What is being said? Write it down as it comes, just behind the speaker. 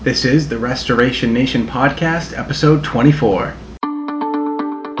This is the Restoration Nation Podcast, episode 24.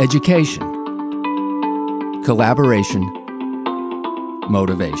 Education, collaboration,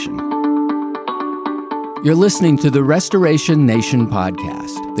 motivation. You're listening to the Restoration Nation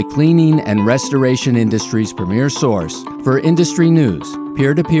Podcast, the cleaning and restoration industry's premier source for industry news,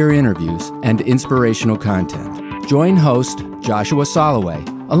 peer-to-peer interviews, and inspirational content. Join host Joshua Soloway,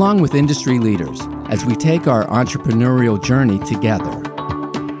 along with industry leaders, as we take our entrepreneurial journey together.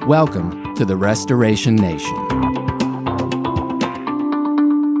 Welcome to the Restoration Nation.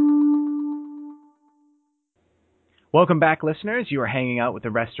 Welcome back, listeners. You are hanging out with the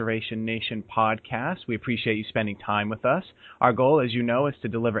Restoration Nation podcast. We appreciate you spending time with us. Our goal, as you know, is to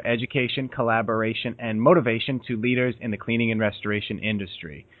deliver education, collaboration, and motivation to leaders in the cleaning and restoration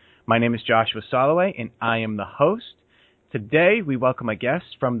industry. My name is Joshua Soloway, and I am the host. Today, we welcome a guest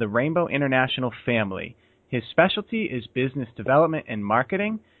from the Rainbow International family. His specialty is business development and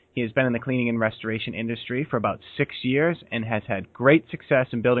marketing. He has been in the cleaning and restoration industry for about 6 years and has had great success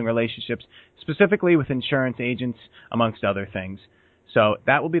in building relationships, specifically with insurance agents, amongst other things. So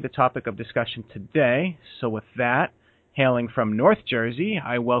that will be the topic of discussion today. So with that, hailing from North Jersey,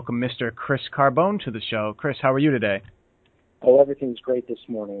 I welcome Mr. Chris Carbone to the show. Chris, how are you today? Oh, everything's great this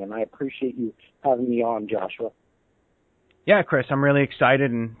morning, and I appreciate you having me on, Joshua. Yeah, Chris, I'm really excited,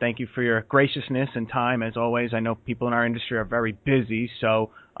 and thank you for your graciousness and time, as always. I know people in our industry are very busy,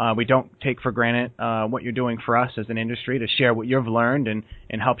 so we don't take for granted what you're doing for us as an industry to share what you've learned and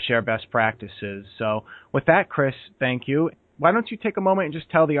help share best practices. So with that, Chris, thank you. Why don't you take a moment and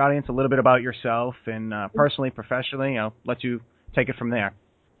just tell the audience a little bit about yourself and personally, professionally, I'll let you take it from there.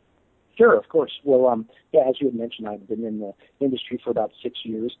 Sure, of course. Well, as you had mentioned, I've been in the industry for about 6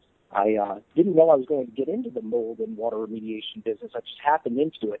 years. I didn't know I was going to get into the mold and water remediation business. I just happened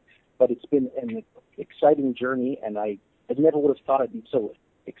into it, but it's been an exciting journey, and I never would have thought I'd be so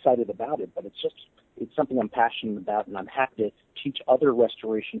excited about it, but it's something I'm passionate about, and I'm happy to teach other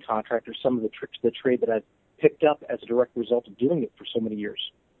restoration contractors some of the tricks of the trade that I've picked up as a direct result of doing it for so many years.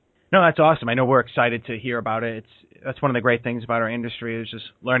 No, that's awesome. I know we're excited to hear about it. That's one of the great things about our industry is just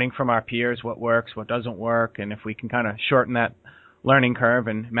learning from our peers what works, what doesn't work, and if we can kind of shorten that learning curve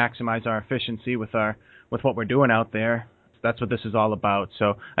and maximize our efficiency with what we're doing out there. That's what this is all about.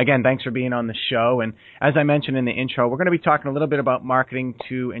 So again, thanks for being on the show. And as I mentioned in the intro, we're going to be talking a little bit about marketing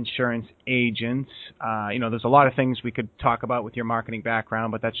to insurance agents. There's a lot of things we could talk about with your marketing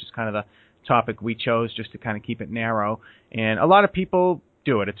background, but that's just kind of the topic we chose just to kind of keep it narrow. And a lot of people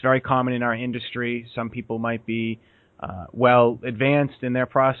do it. It's very common in our industry. Some people might be well advanced in their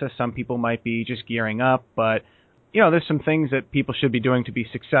process. Some people might be just gearing up, but there's some things that people should be doing to be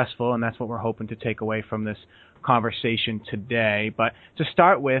successful, and that's what we're hoping to take away from this conversation today. But to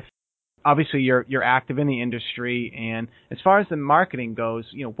start with, obviously you're active in the industry, and as far as the marketing goes,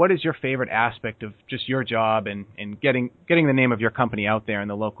 what is your favorite aspect of just your job and getting the name of your company out there in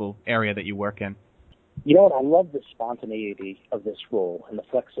the local area that you work in? You know what? I love the spontaneity of this role and the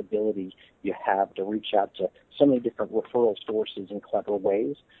flexibility you have to reach out to so many different referral sources in clever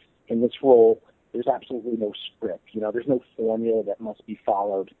ways. In this role, there's absolutely no script. There's no formula that must be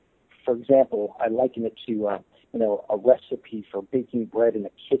followed. For example, I liken it to, a recipe for baking bread in a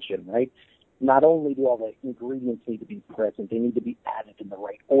kitchen, right? Not only do all the ingredients need to be present, they need to be added in the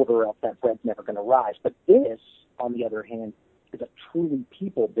right order, else that bread's never going to rise. But this, on the other hand, is a truly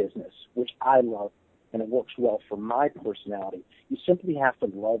people business, which I love, and it works well for my personality. You simply have to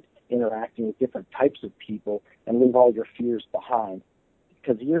love interacting with different types of people and leave all your fears behind.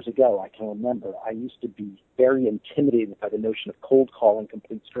 Because years ago, I can remember, I used to be very intimidated by the notion of cold calling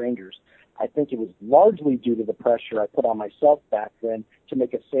complete strangers. I think it was largely due to the pressure I put on myself back then to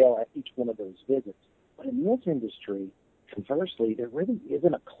make a sale at each one of those visits. But in this industry, conversely, there really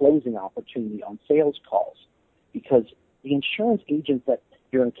isn't a closing opportunity on sales calls because the insurance agents that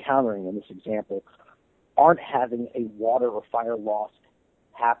you're encountering in this example aren't having a water or fire loss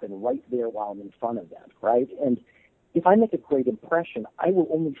happen right there while I'm in front of them, right? And if I make a great impression, I will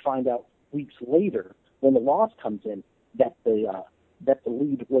only find out weeks later when the loss comes in that the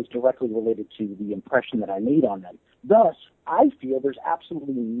lead was directly related to the impression that I made on them. Thus, I feel there's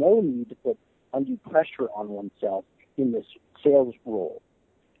absolutely no need to put undue pressure on oneself in this sales role.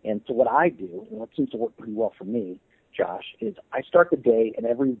 And so what I do, and what seems to work pretty well for me, Josh, is I start the day and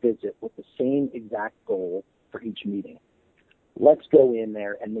every visit with the same exact goal for each meeting. Let's go in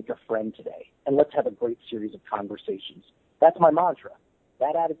there and make a friend today, and let's have a great series of conversations. That's my mantra.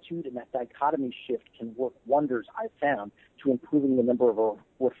 That attitude and that dichotomy shift can work wonders, I've found, to improving the number of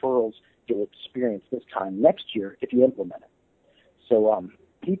referrals you'll experience this time next year if you implement it. So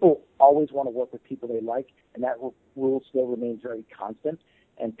people always want to work with people they like, and that rule still remains very constant.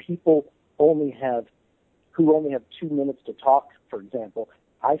 and people who only have 2 minutes to talk, for example,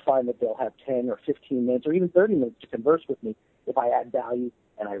 I find that they'll have 10 or 15 minutes or even 30 minutes to converse with me if I add value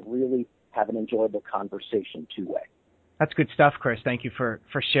and I really have an enjoyable conversation two-way. That's good stuff, Chris. Thank you for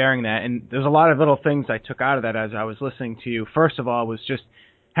sharing that. And there's a lot of little things I took out of that as I was listening to you. First of all was just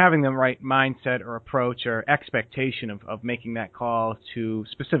having the right mindset or approach or expectation of making that call to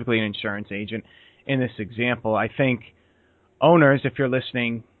specifically an insurance agent. In this example, I think owners, if you're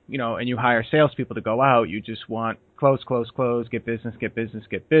listening, and you hire salespeople to go out, you just want close, get business.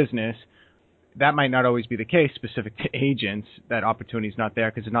 That might not always be the case specific to agents. That opportunity is not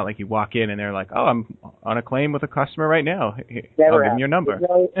there because it's not like you walk in and they're like, oh, I'm on a claim with a customer right now. I'll give them your number.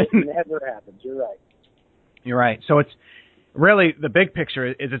 It never happens. You're right. You're right. So it's really the big picture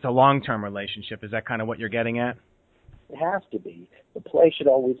is it's a long-term relationship. Is that kind of what you're getting at? It has to be. The play should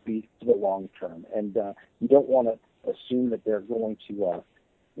always be for the long term, and you don't want to assume that they're going to,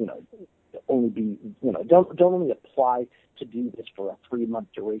 only be, don't only apply to do this for a 3-month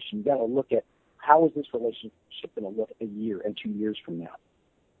duration. You got to look at how is this relationship going to look a year and 2 years from now.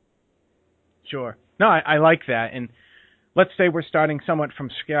 Sure. No, I like that. And let's say we're starting somewhat from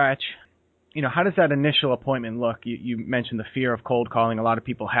scratch. How does that initial appointment look? You mentioned the fear of cold calling. A lot of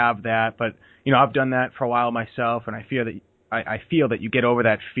people have that, but I've done that for a while myself, and I feel that you get over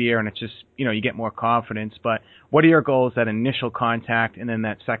that fear, and it's just you get more confidence. But what are your goals? That initial contact, and then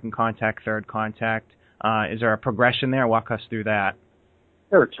that second contact, third contact. Is there a progression there? Walk us through that.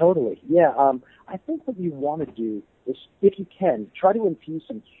 Sure, totally. Yeah, I think what you want to do is, if you can, try to infuse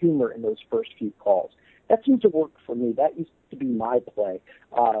some humor in those first few calls. That seems to work for me. That used to be my play.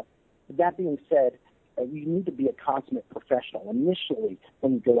 That being said, you need to be a consummate professional. Initially,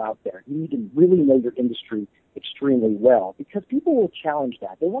 when you go out there, you need to really know your industry extremely well, because people will challenge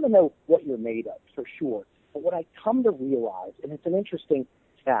that. They want to know what you're made of, for sure. But what I come to realize, and it's an interesting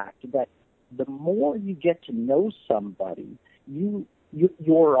fact, that the more you get to know somebody,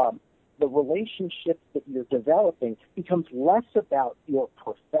 the relationship that you're developing becomes less about your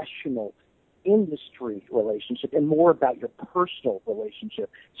professional industry relationship and more about your personal relationship.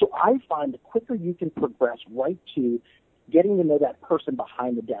 So I find the quicker you can progress right to getting to know that person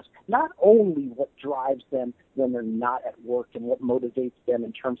behind the desk, not only what drives them when they're not at work and what motivates them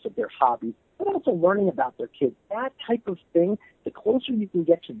in terms of their hobbies, but also learning about their kids, that type of thing, the closer you can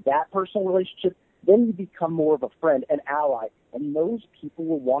get to that personal relationship, then you become more of a friend, an ally, and those people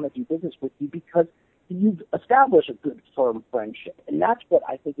will want to do business with you because you've established a good, firm friendship. And that's what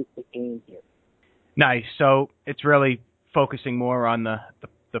I think is the aim here. Nice. So it's really focusing more on the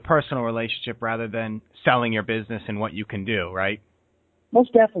personal relationship rather than selling your business and what you can do, right?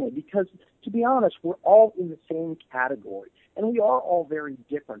 Most definitely, because to be honest, we're all in the same category, and we are all very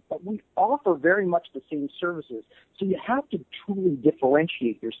different, but we offer very much the same services. So you have to truly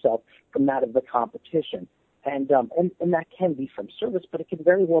differentiate yourself from that of the competition. And that can be from service, but it can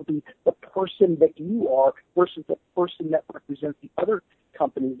very well be the person that you are versus the person that represents the other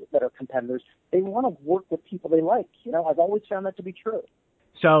companies that are competitors. They want to work with people they like. I've always found that to be true.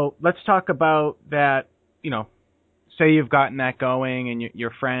 So let's talk about that, say you've gotten that going and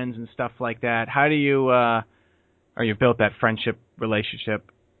your friends and stuff like that. How do you, or you've built that friendship relationship,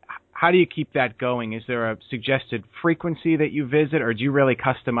 how do you keep that going? Is there a suggested frequency that you visit, or do you really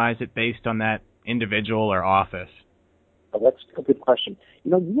customize it based on that individual or office? That's a good question.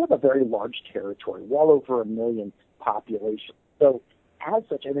 We have a very large territory, well over 1 million population. So as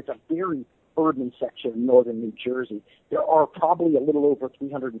such, and it's a very urban section of northern New Jersey, there are probably a little over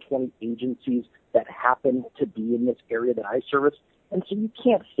 320 agencies that happen to be in this area that I service. And so you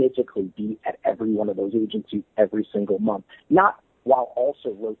can't physically be at every one of those agencies every single month, not while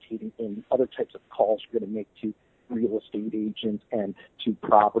also rotating in other types of calls you're going to make to real estate agents and to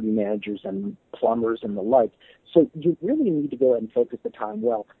property managers and plumbers and the like. So you really need to go ahead and focus the time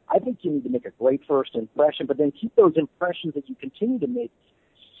well. I think you need to make a great first impression, but then keep those impressions that you continue to make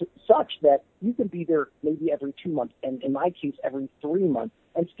such that you can be there maybe every 2 months, and in my case, every 3 months,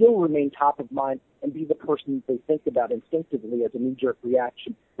 and still remain top of mind and be the person they think about instinctively as a knee-jerk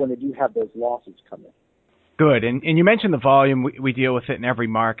reaction when they do have those losses come in. Good. And you mentioned the volume. We deal with it in every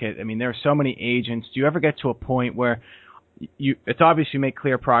market. I mean, there are so many agents. Do you ever get to a point where it's obvious you make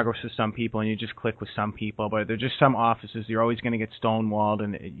clear progress with some people and you just click with some people, but there are just some offices you're always going to get stonewalled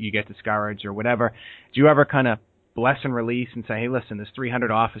and you get discouraged or whatever. Do you ever kind of bless and release and say, hey, listen, there's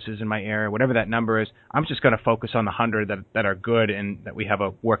 300 offices in my area, whatever that number is, I'm just going to focus on the 100 that are good and that we have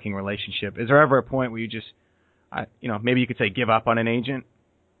a working relationship? Is there ever a point where you just, maybe you could say give up on an agent?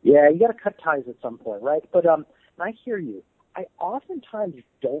 Yeah, you got to cut ties at some point, right? But I hear you. I oftentimes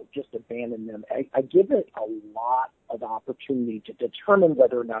don't just abandon them. I give it a lot of opportunity to determine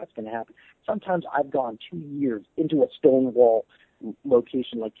whether or not it's going to happen. Sometimes I've gone 2 years into a stone wall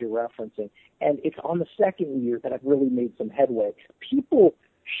location like you're referencing, and it's on the second year that I've really made some headway. People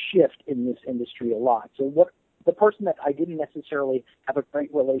shift in this industry a lot. So what the person that I didn't necessarily have a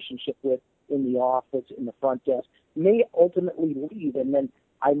great relationship with in the office, in the front desk, may ultimately leave, and then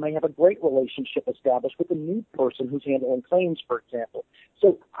I may have a great relationship established with a new person who's handling claims, for example.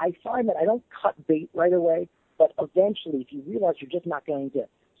 So I find that I don't cut bait right away, but eventually, if you realize you're just not going to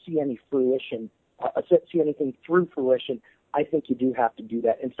see any fruition, see anything through fruition, I think you do have to do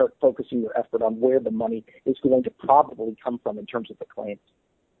that and start focusing your effort on where the money is going to probably come from in terms of the claims.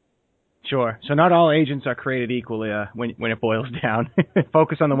 Sure. So not all agents are created equally when it boils down.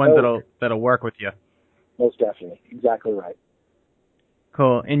 Focus on the ones that'll work with you. Most definitely. Exactly right.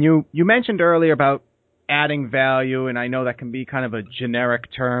 Cool. And you mentioned earlier about adding value, and I know that can be kind of a generic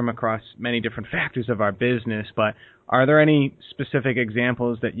term across many different factors of our business, but are there any specific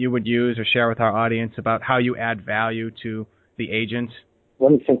examples that you would use or share with our audience about how you add value to the agent?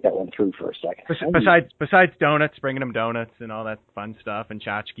 Let me think that one through for a second. Besides donuts, bringing them donuts and all that fun stuff and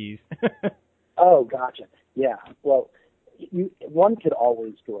tchotchkes. Oh, gotcha. Yeah. Well, one could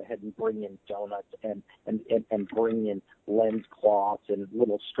always go ahead and bring in donuts and bring in lens cloths and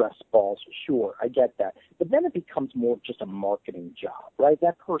little stress balls. Sure, I get that. But then it becomes more just a marketing job, right?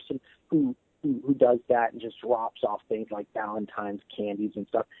 That person who does that and just drops off things like Valentine's candies and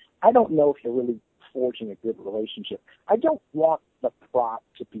stuff, I don't know if you're really forging a good relationship. I don't want the prop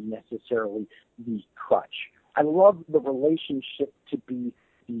to be necessarily the crutch. I love the relationship to be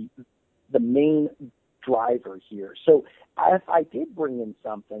the main driver here. So if I did bring in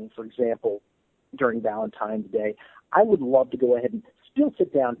something, for example, during Valentine's Day, I would love to go ahead and still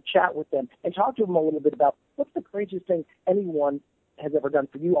sit down, chat with them, and talk to them a little bit about what's the craziest thing anyone has ever done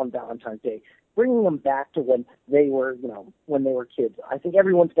for you on Valentine's Day, bringing them back to when they were kids. I think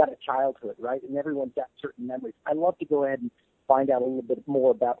everyone's got a childhood, right? And everyone's got certain memories. I love to go ahead and find out a little bit more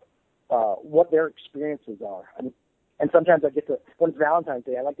about what their experiences are. And sometimes I get to, when it's Valentine's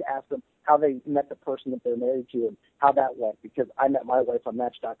Day, I like to ask them how they met the person that they're married to and how that went, because I met my wife on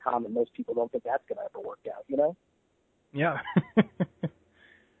Match.com, and most people don't think that's going to ever work out, you know? Yeah.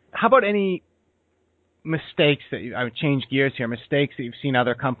 How about any mistakes I would change gears here, mistakes that you've seen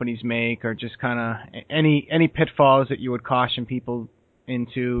other companies make, or just kind of any pitfalls that you would caution people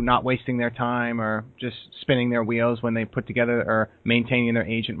into not wasting their time or just spinning their wheels when they put together or maintaining their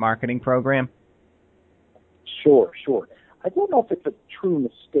agent marketing program? Sure. I don't know if it's a true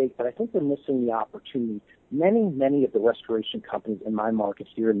mistake, but I think they're missing the opportunity. Many of the restoration companies in my market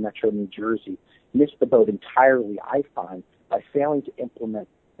here in Metro New Jersey missed the boat entirely, I find, by failing to implement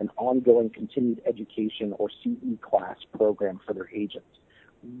an ongoing continued education or CE class program for their agents.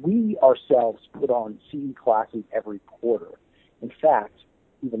 We ourselves put on CE classes every quarter. In fact,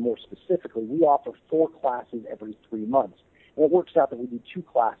 even more specifically, we offer 4 classes every 3 months. And it works out that we do 2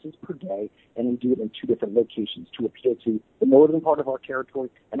 classes per day, and we do it in 2 different locations to appeal to the northern part of our territory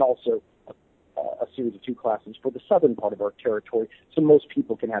and also a series of 2 classes for the southern part of our territory so most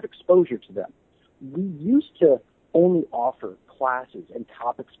people can have exposure to them. We used to only offer classes and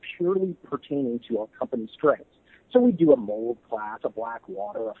topics purely pertaining to our company's strengths. So we do a mold class, a black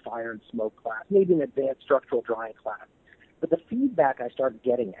water, a fire and smoke class, maybe an advanced structural drying class. But the feedback I started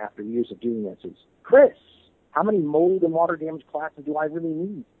getting after years of doing this is, Chris, how many mold and water damage classes do I really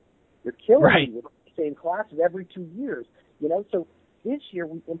need? You're killing me with the same classes every 2 years. You know, so this year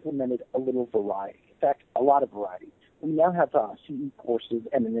we implemented a little variety. In fact, a lot of variety. We now have CE courses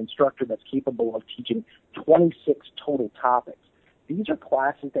and an instructor that's capable of teaching 26 total topics. These are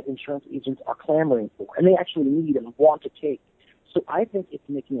classes that insurance agents are clamoring for, and they actually need and want to take. So I think it's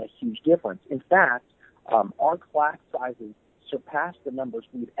making a huge difference. In fact, our class sizes surpass the numbers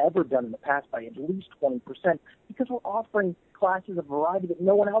we've ever done in the past by at least 20% because we're offering classes of variety that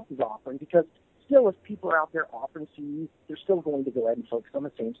no one else is offering, because still, if people are out there offering CE, they're still going to go ahead and focus on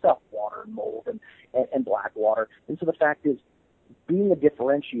the same stuff, water and mold and black water. And so the fact is, being a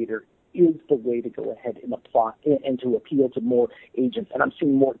differentiator is the way to go ahead and apply and to appeal to more agents. And I'm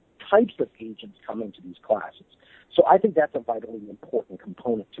seeing more types of agents come into these classes. So I think that's a vitally important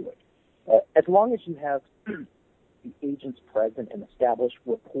component to it. As long as you have the agents present and establish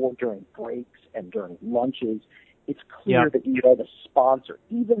rapport during breaks and during lunches, it's clear that you are the sponsor,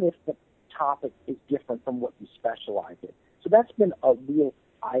 even if the topic is different from what you specialize in. So that's been a real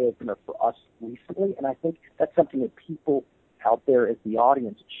eye-opener for us recently, and I think that's something that people out there as the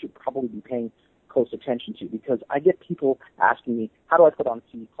audience should probably be paying close attention to, because I get people asking me, how do I put on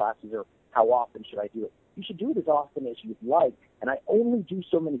CE classes, or how often should I do it? You should do it as often as you'd like. And I only do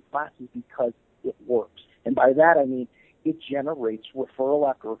so many classes because it works. And by that, I mean it generates referral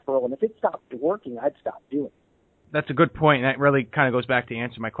after referral. And if it stopped working, I'd stop doing it. That's a good point, and that really kind of goes back to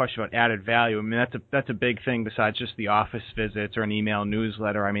answer my question about added value. I mean, that's a big thing besides just the office visits or an email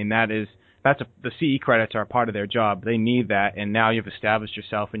newsletter. I mean, the CE credits are a part of their job. They need that, and now you've established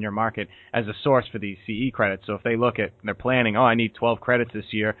yourself in your market as a source for these CE credits. So if they look at their planning, I need 12 credits this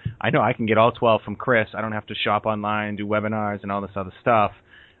year, I know I can get all 12 from Chris. I don't have to shop online, do webinars, and all this other stuff.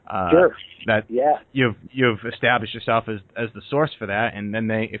 Sure. You've established yourself as the source for that, and then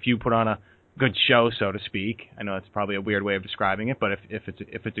if you put on a good show, so to speak. I know that's probably a weird way of describing it, but if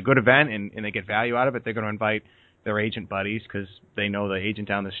it's a good event and they get value out of it, they're going to invite their agent buddies because they know the agent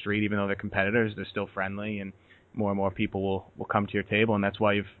down the street, even though they're competitors, they're still friendly, and more and more people will come to your table, and that's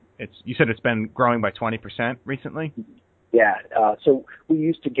why you said it's been growing by 20% recently? Yeah. So we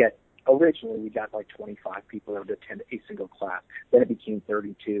used to get, originally we got like 25 people that would attend a single class. Then it became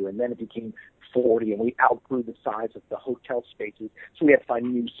 32, and then it became 40, and we outgrew the size of the hotel spaces, so we had to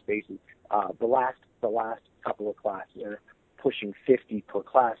find new spaces. The last couple of classes are pushing 50 per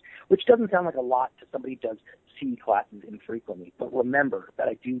class, which doesn't sound like a lot to somebody who does CE classes infrequently. But remember that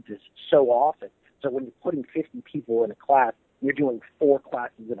I do this so often. So when you're putting 50 people in a class, you're doing 4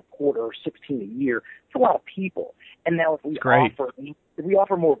 classes in a quarter or 16 a year. It's a lot of people. And now if we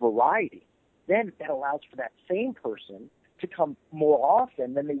offer more variety, then that allows for that same person to come more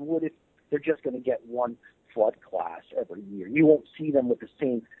often than they would if they're just going to get one flood class every year. You won't see them with the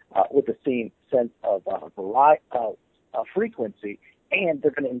same sense of frequency, and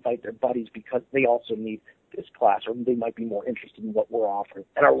they're going to invite their buddies because they also need this class, or they might be more interested in what we're offering.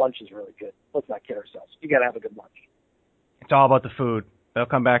 And our lunch is really good. Let's not kid ourselves. You got to have a good lunch. It's all about the food. They'll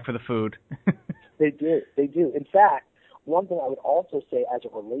come back for the food. They do. In fact, one thing I would also say as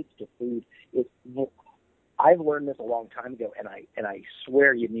it relates to food is, I've learned this a long time ago, and I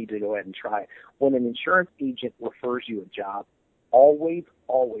swear you need to go ahead and try it. When an insurance agent refers you a job, always,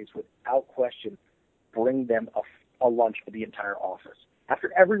 without question, bring them a lunch for the entire office.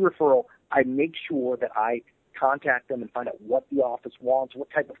 After every referral, I make sure that I contact them and find out what the office wants, what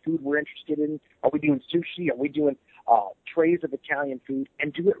type of food we're interested in. Are we doing sushi? Are we doing trays of Italian food?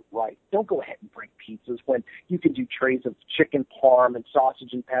 And do it right. Don't go ahead and bring pizzas when you can do trays of chicken parm and sausage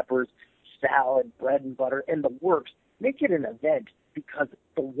and peppers, salad, bread and butter, and the works. Make it an event, because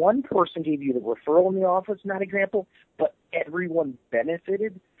the one person gave you the referral in the office in that example, but everyone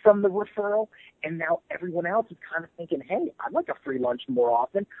benefited from the referral, and now everyone else is kind of thinking, hey, I'd like a free lunch more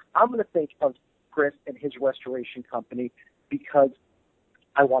often. I'm going to think of Chris and his restoration company because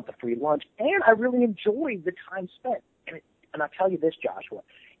I want the free lunch, and I really enjoy the time spent. And I'll tell you this, Joshua,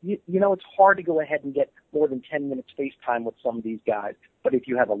 you know, it's hard to go ahead and get more than 10 minutes FaceTime with some of these guys, but if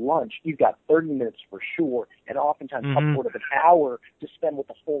you have a lunch, you've got 30 minutes for sure, and oftentimes upward of an hour to spend with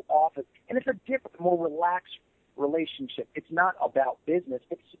the whole office. And it's a different, more relaxed relationship. It's not about business.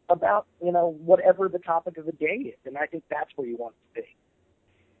 It's about, whatever the topic of the day is, and I think that's where you want it to be.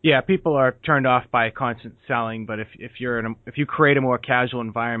 Yeah, people are turned off by constant selling, but if you create a more casual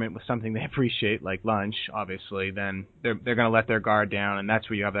environment with something they appreciate, like lunch, obviously, then they're going to let their guard down, and that's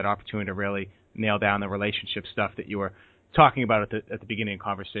where you have that opportunity to really nail down the relationship stuff that you were talking about at the beginning of the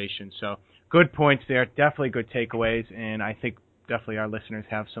conversation. So good points there, definitely good takeaways, and I think definitely our listeners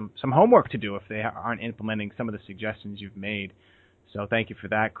have some homework to do if they aren't implementing some of the suggestions you've made. So thank you for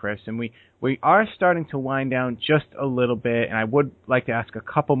that, Chris. And we are starting to wind down just a little bit, and I would like to ask a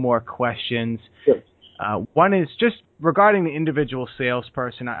couple more questions. Sure. One is just regarding the individual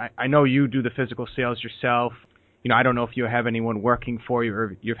salesperson. I know you do the physical sales yourself. I don't know if you have anyone working for you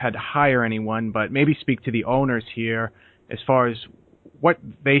or you've had to hire anyone, but maybe speak to the owners here as far as what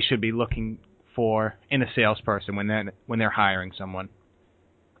they should be looking for in a salesperson when they're hiring someone.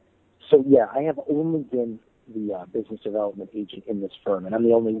 So, yeah, I have only been the business development agent in this firm, and I'm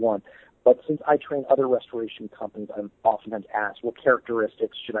the only one. But since I train other restoration companies, I'm oftentimes asked, what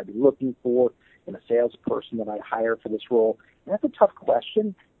characteristics should I be looking for in a salesperson that I hire for this role? And that's a tough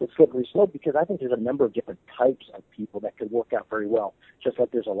question. It's slippery slope, because I think there's a number of different types of people that could work out very well, just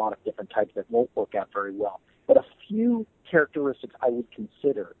like there's a lot of different types that won't work out very well. But a few characteristics I would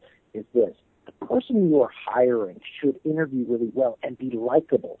consider is this. The person you are hiring should interview really well and be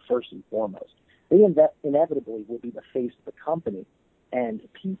likable first and foremost. They inevitably will be the face of the company, and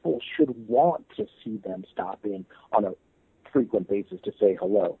people should want to see them stop in on a frequent basis to say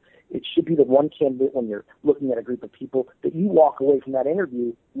hello. It should be the one candidate when you're looking at a group of people that you walk away from that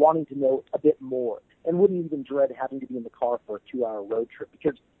interview wanting to know a bit more and wouldn't even dread having to be in the car for a 2-hour road trip,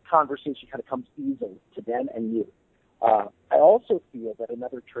 because conversation kind of comes easily to them and you. I also feel that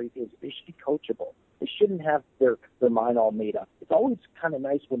another trait is they should be coachable. They shouldn't have their mind all made up. It's always kind of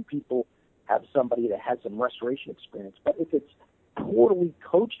nice when people have somebody that has some restoration experience, but if it's poorly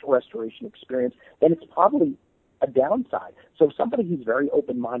coached restoration experience, then it's probably a downside. So somebody who's very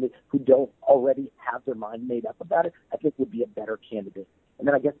open-minded, who don't already have their mind made up about it, I think would be a better candidate. And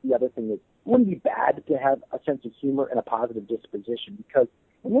then I guess the other thing is, it wouldn't be bad to have a sense of humor and a positive disposition, because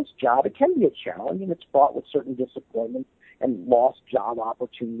in this job, it can be a challenge, and it's fraught with certain disappointments and lost job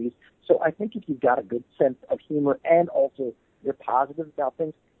opportunities. So I think if you've got a good sense of humor and also you're positive about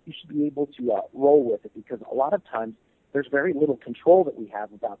things, you should be able to roll with it, because a lot of times there's very little control that we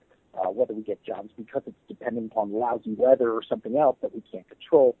have about whether we get jobs, because it's dependent upon lousy weather or something else that we can't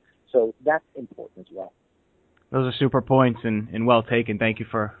control. So that's important as well. Those are super points and well taken. Thank you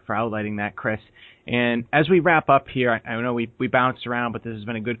for outlining that, Chris. And as we wrap up here, I know we bounced around, but this has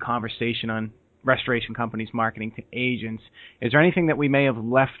been a good conversation on restoration companies marketing to agents. Is there anything that we may have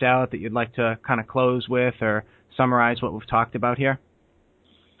left out that you'd like to kind of close with or summarize what we've talked about here?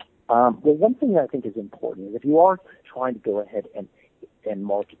 Well, one thing that I think is important is if you are trying to go ahead and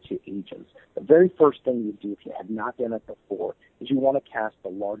market to agents, the very first thing you do, if you have not done it before, is you want to cast the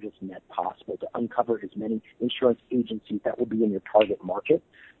largest net possible to uncover as many insurance agencies that will be in your target market.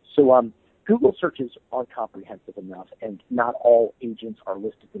 So Google searches aren't comprehensive enough, and not all agents are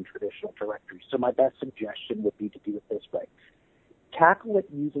listed in traditional directories. So my best suggestion would be to do it this way. Tackle it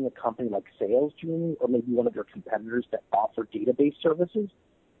using a company like SalesGenie or maybe one of your competitors that offer database services.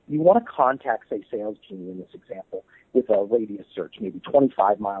 You want to contact, say, SalesGenie in this example, with a radius search, maybe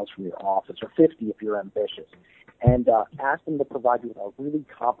 25 miles from your office, or 50 if you're ambitious, and ask them to provide you with a really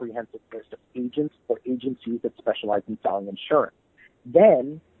comprehensive list of agents or agencies that specialize in selling insurance.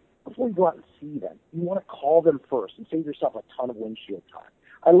 Then, before you go out and see them, you want to call them first and save yourself a ton of windshield time.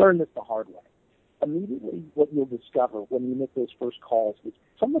 I learned this the hard way. Immediately, what you'll discover when you make those first calls is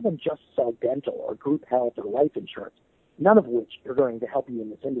some of them just sell dental or group health or life insurance, none of which are going to help you in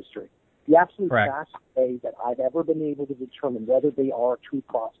this industry. The absolute fastest way that I've ever been able to determine whether they are a true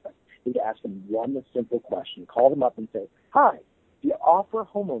prospect is to ask them one simple question. Call them up and say, "Hi, do you offer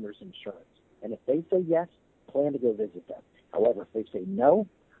homeowners insurance?" And if they say yes, plan to go visit them. However, if they say no,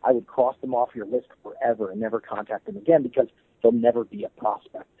 I would cross them off your list forever and never contact them again, because they'll never be a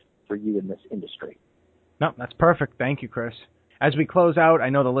prospect for you in this industry. No, that's perfect. Thank you, Chris. As we close out, I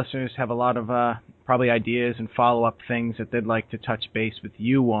know the listeners have a lot of probably ideas and follow-up things that they'd like to touch base with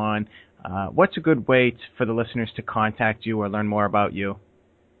you on. What's a good way for the listeners to contact you or learn more about you?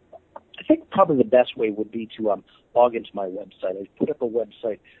 I think probably the best way would be to log into my website. I put up a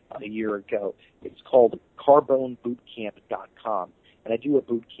website a year ago. It's called CarboneBootCamp.com, and I do a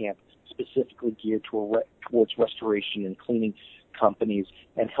boot camp specifically geared towards restoration and cleaning companies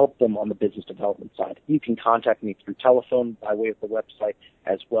and help them on the business development side. You can contact me through telephone by way of the website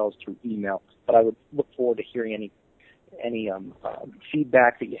as well as through email, but I would look forward to hearing any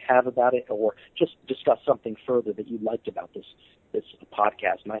feedback that you have about it, or just discuss something further that you liked about this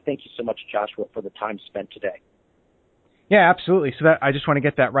podcast. And I thank you so much, Joshua, for the time spent today. Yeah, absolutely. So I just want to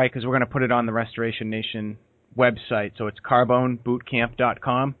get that right, because we're going to put it on the Restoration Nation website. So it's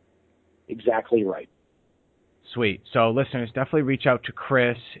CarboneBootCamp.com? Exactly right. Sweet. So listeners, definitely reach out to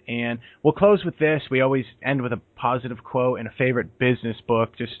Chris. And we'll close with this. We always end with a positive quote and a favorite business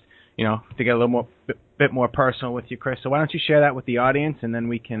book, just, to get a little bit more personal with you, Chris. So why don't you share that with the audience, and then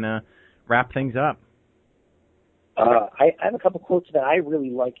we can wrap things up. I have a couple quotes that I really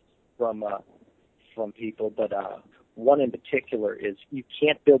like from people, but one in particular is, "You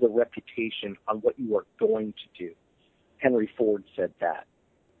can't build a reputation on what you are going to do." Henry Ford said that.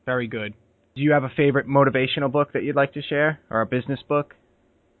 Very good. Do you have a favorite motivational book that you'd like to share, or a business book?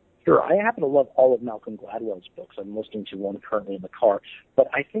 Sure. I happen to love all of Malcolm Gladwell's books. I'm listening to one currently in the car. But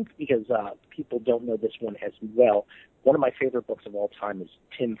I think because people don't know this one as well, one of my favorite books of all time is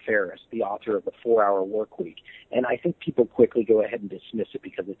Tim Ferriss, the author of The 4-Hour Workweek. And I think people quickly go ahead and dismiss it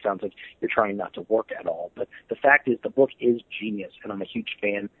because it sounds like you're trying not to work at all. But the fact is, the book is genius, and I'm a huge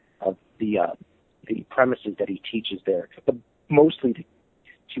fan of the premises that he teaches there. But mostly to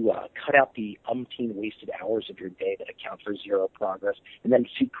cut out the umpteen wasted hours of your day that account for zero progress, and then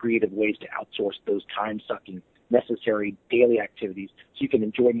seek creative ways to outsource those time-sucking, necessary daily activities so you can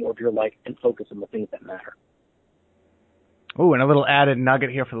enjoy more of your life and focus on the things that matter. Oh, and a little added nugget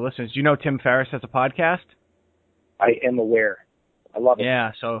here for the listeners. Do you know Tim Ferriss has a podcast? I am aware. I love it.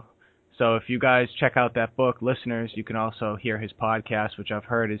 Yeah, so if you guys check out that book, listeners, you can also hear his podcast, which I've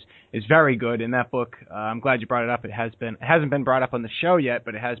heard is very good. In that book, I'm glad you brought it up. It hasn't been brought up on the show yet,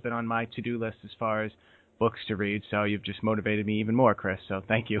 but it has been on my to-do list as far as books to read. So you've just motivated me even more, Chris. So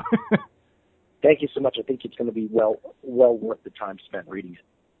thank you. Thank you so much. I think it's going to be well worth the time spent reading it.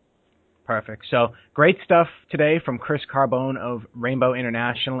 Perfect. So great stuff today from Chris Carbone of Rainbow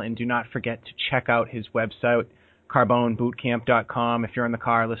International, and do not forget to check out his website, carbonebootcamp.com. If you're in the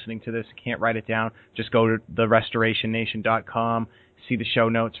car listening to this and can't write it down, just go to therestorationnation.com, see the show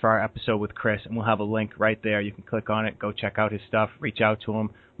notes for our episode with Chris, and we'll have a link right there. You can click on it, go check out his stuff, reach out to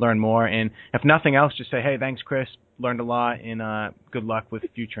him, learn more, and if nothing else, just say, hey, thanks, Chris, learned a lot, and good luck with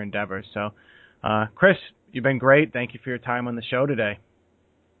future endeavors. So, Chris, you've been great. Thank you for your time on the show today.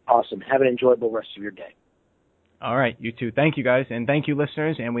 Awesome. Have an enjoyable rest of your day. All right, you too. Thank you, guys, and thank you,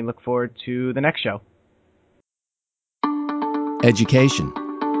 listeners, and we look forward to the next show. Education,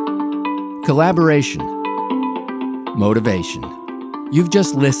 collaboration, motivation. You've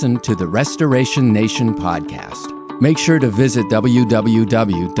just listened to the Restoration Nation podcast. Make sure to visit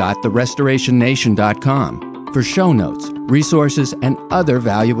www.therestorationnation.com for show notes, resources, and other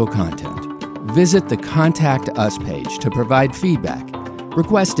valuable content. Visit the Contact Us page to provide feedback,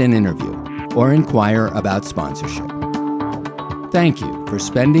 request an interview, or inquire about sponsorship. Thank you for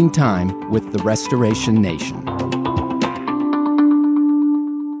spending time with the Restoration Nation.